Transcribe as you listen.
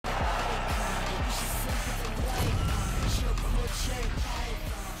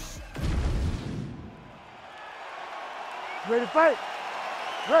Ready to fight?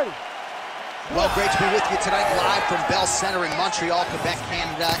 Ready. Well, great to be with you tonight, live from Bell Center in Montreal, Quebec,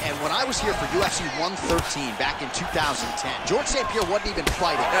 Canada. And when I was here for UFC 113 back in 2010, George St. Pierre wasn't even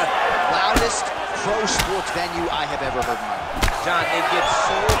fighting. Loudest pro sports venue I have ever heard in my life. John, it gets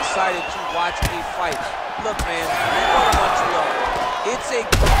so excited to watch a fight. Look, man, we go to Montreal. It's a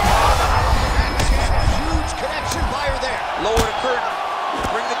huge connection fire there. Lower the curtain.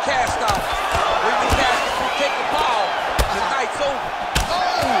 Bring the cast out. Bring the cast and take the ball. The night's over.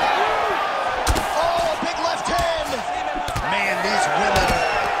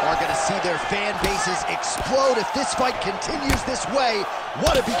 See their fan bases explode if this fight continues this way.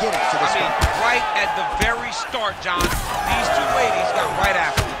 What a beginning to this fight. Right at the very start, John, these two ladies got right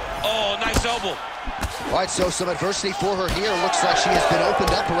after it. Oh, nice elbow. All right, so some adversity for her here. Looks like she has been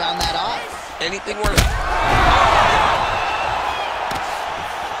opened up around that eye. Anything worse.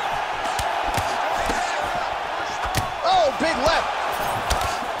 Oh, big left.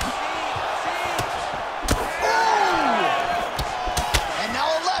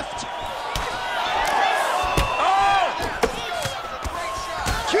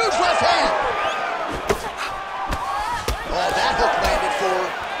 Huge left hand. Oh, that hook landed for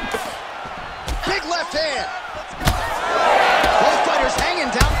her. Big left hand. Both fighters hanging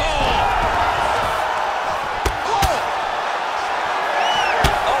down.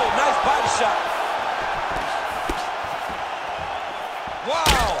 Oh, nice body shot.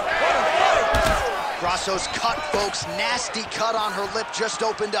 Wow, what a fight. Grasso's cut, folks. Nasty cut on her lip just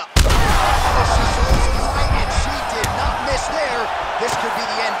opened up. And she did not miss there. This could be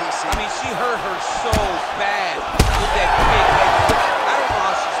the end, DC. I mean, she hurt her so bad with that big head. I don't know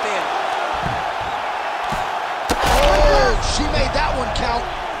how she's standing. Oh, she made that one count.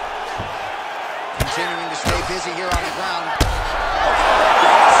 Continuing to stay busy here on the ground.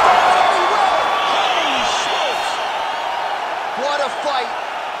 Holy smokes! What a fight.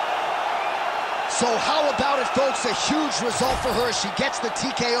 So how about it, folks? A huge result for her as she gets the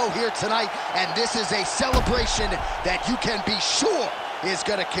TKO here tonight, and this is a celebration that you can be sure is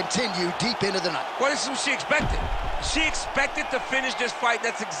going to continue deep into the night. Well, this is what she expected. She expected to finish this fight.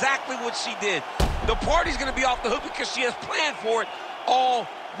 That's exactly what she did. The party's going to be off the hook because she has planned for it all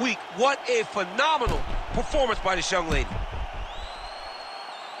week. What a phenomenal performance by this young lady.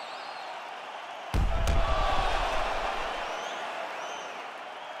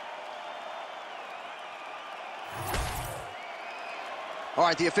 All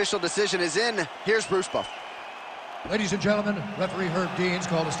right, the official decision is in. Here's Bruce Buffer. Ladies and gentlemen, referee Herb Deans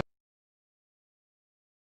called a stop.